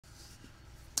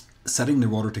Setting the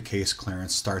rotor to case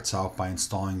clearance starts out by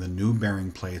installing the new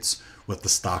bearing plates with the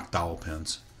stock dowel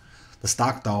pins. The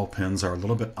stock dowel pins are a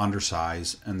little bit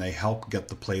undersized and they help get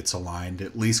the plates aligned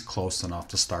at least close enough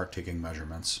to start taking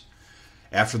measurements.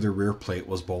 After the rear plate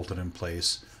was bolted in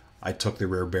place, I took the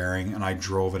rear bearing and I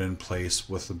drove it in place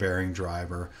with the bearing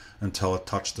driver until it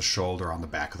touched the shoulder on the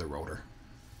back of the rotor.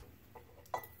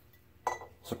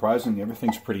 Surprisingly,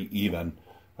 everything's pretty even.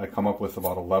 I come up with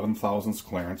about 11 thousandths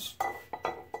clearance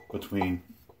between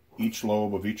each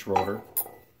lobe of each rotor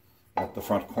at the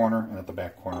front corner and at the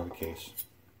back corner of the case.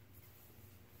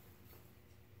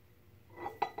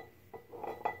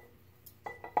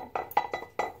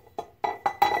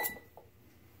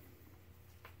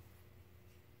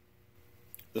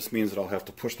 This means that I'll have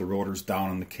to push the rotors down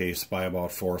in the case by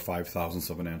about 4 or 5 thousandths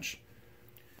of an inch.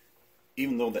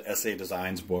 Even though the SA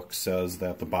Designs book says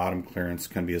that the bottom clearance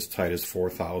can be as tight as 4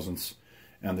 thousandths,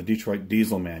 and the Detroit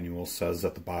Diesel manual says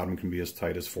that the bottom can be as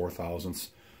tight as 4 thousandths,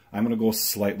 I'm going to go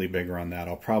slightly bigger on that.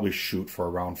 I'll probably shoot for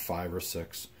around 5 or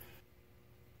 6.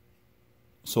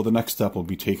 So the next step will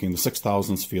be taking the 6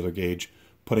 thousandths feeler gauge,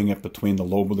 putting it between the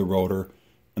lobe of the rotor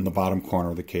and the bottom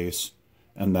corner of the case,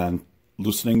 and then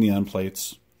loosening the end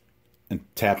plates and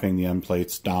tapping the end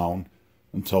plates down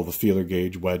until the feeler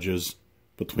gauge wedges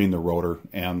between the rotor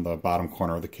and the bottom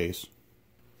corner of the case.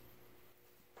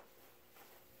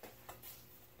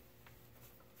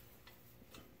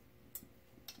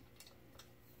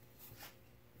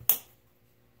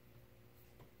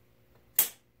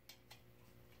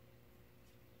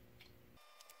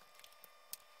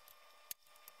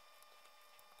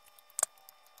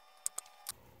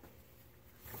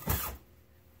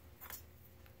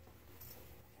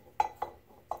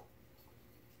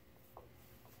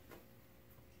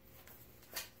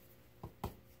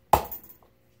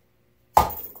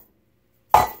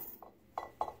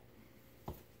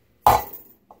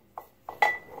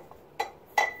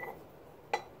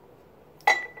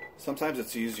 Sometimes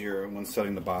it's easier when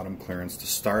setting the bottom clearance to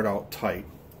start out tight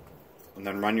and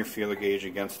then run your feeler gauge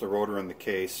against the rotor in the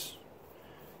case.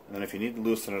 And then if you need to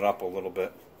loosen it up a little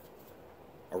bit,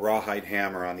 a rawhide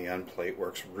hammer on the end plate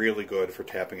works really good for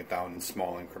tapping it down in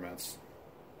small increments.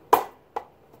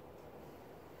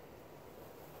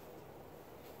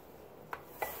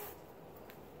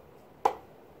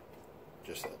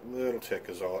 Just a little tick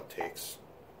is all it takes.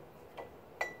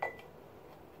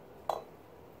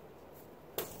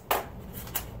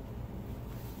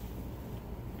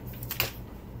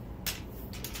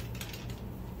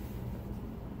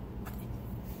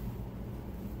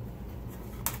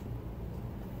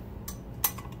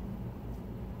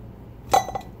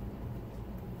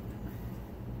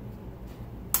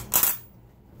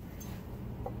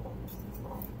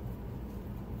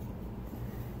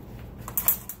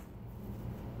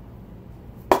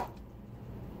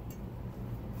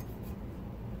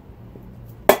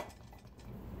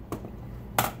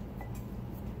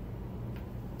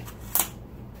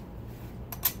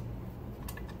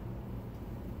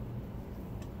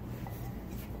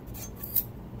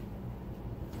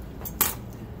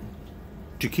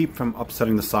 To keep from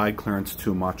upsetting the side clearance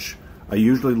too much, I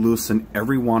usually loosen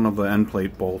every one of the end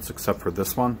plate bolts except for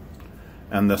this one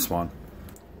and this one.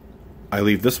 I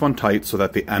leave this one tight so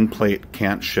that the end plate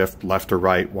can't shift left or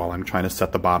right while I'm trying to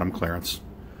set the bottom clearance.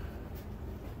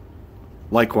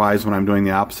 Likewise, when I'm doing the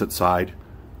opposite side,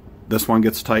 this one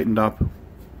gets tightened up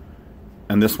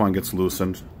and this one gets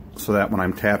loosened so that when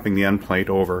I'm tapping the end plate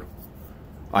over,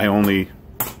 I only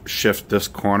shift this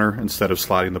corner instead of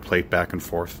sliding the plate back and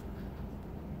forth.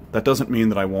 That doesn't mean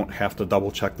that I won't have to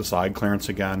double check the side clearance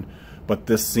again, but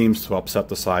this seems to upset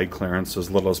the side clearance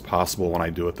as little as possible when I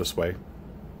do it this way.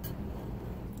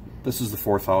 This is the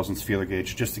 4 thousandths feeler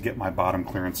gauge just to get my bottom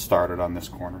clearance started on this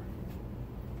corner.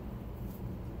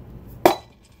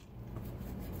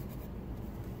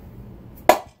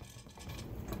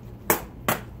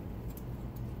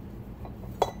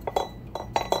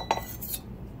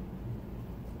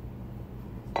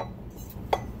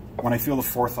 When I feel the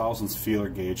 4 thousandths feeler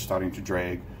gauge starting to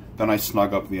drag, then I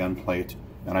snug up the end plate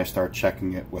and I start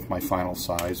checking it with my final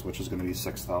size, which is going to be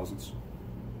 6 thousandths.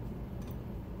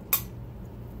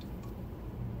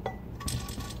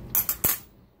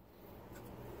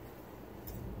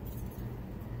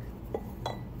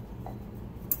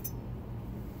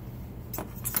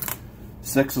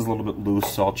 Six is a little bit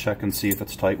loose, so I'll check and see if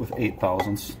it's tight with 8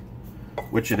 thousandths,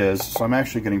 which it is, so I'm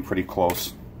actually getting pretty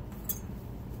close.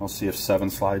 I'll see if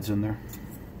 7 slides in there.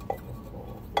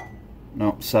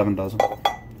 No, 7 doesn't.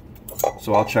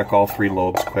 So I'll check all 3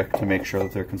 lobes quick to make sure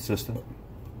that they're consistent.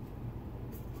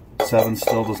 7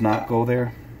 still does not go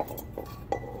there.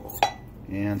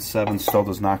 And 7 still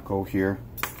does not go here.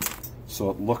 So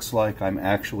it looks like I'm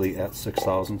actually at 6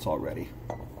 thousandths already.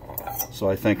 So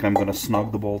I think I'm going to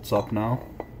snug the bolts up now.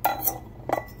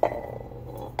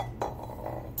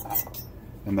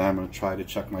 And then I'm going to try to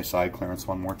check my side clearance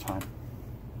one more time.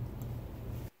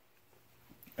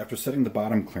 After setting the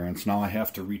bottom clearance, now I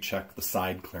have to recheck the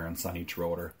side clearance on each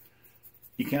rotor.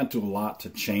 You can't do a lot to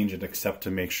change it except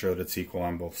to make sure that it's equal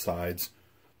on both sides.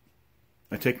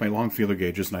 I take my long feeler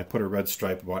gauges and I put a red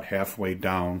stripe about halfway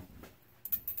down.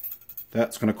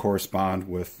 That's going to correspond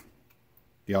with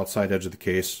the outside edge of the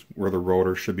case where the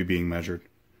rotor should be being measured.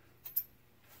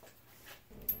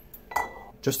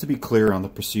 Just to be clear on the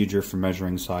procedure for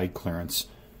measuring side clearance,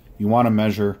 you want to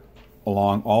measure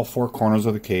along all four corners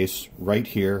of the case, right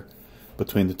here,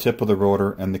 between the tip of the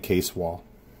rotor and the case wall.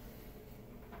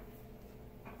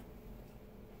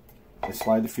 I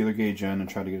slide the feeler gauge in and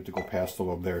try to get it to go past the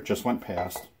lobe there. It just went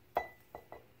past.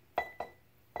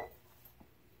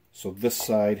 So this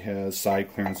side has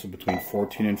side clearance of between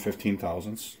 14 and 15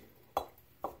 thousandths.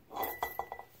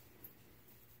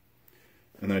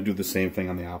 And then I do the same thing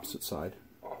on the opposite side.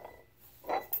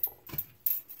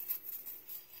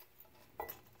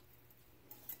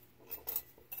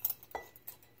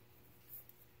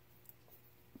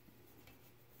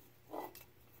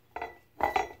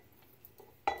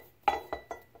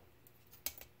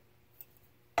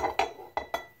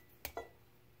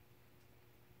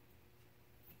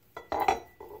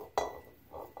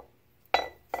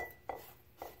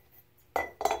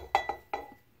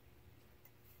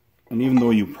 And even though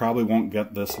you probably won't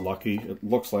get this lucky, it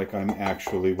looks like I'm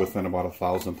actually within about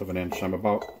 1/1000th of an inch. I'm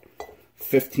about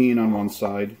 15 on one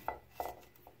side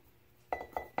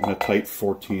and a tight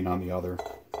 14 on the other.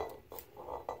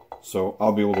 So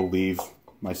I'll be able to leave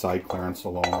my side clearance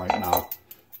alone right now.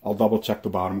 I'll double check the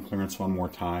bottom clearance one more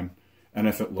time, and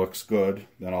if it looks good,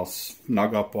 then I'll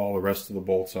snug up all the rest of the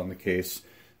bolts on the case,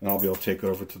 and I'll be able to take it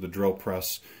over to the drill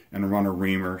press and run a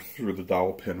reamer through the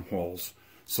dowel pin holes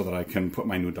so that I can put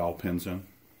my new dowel pins in.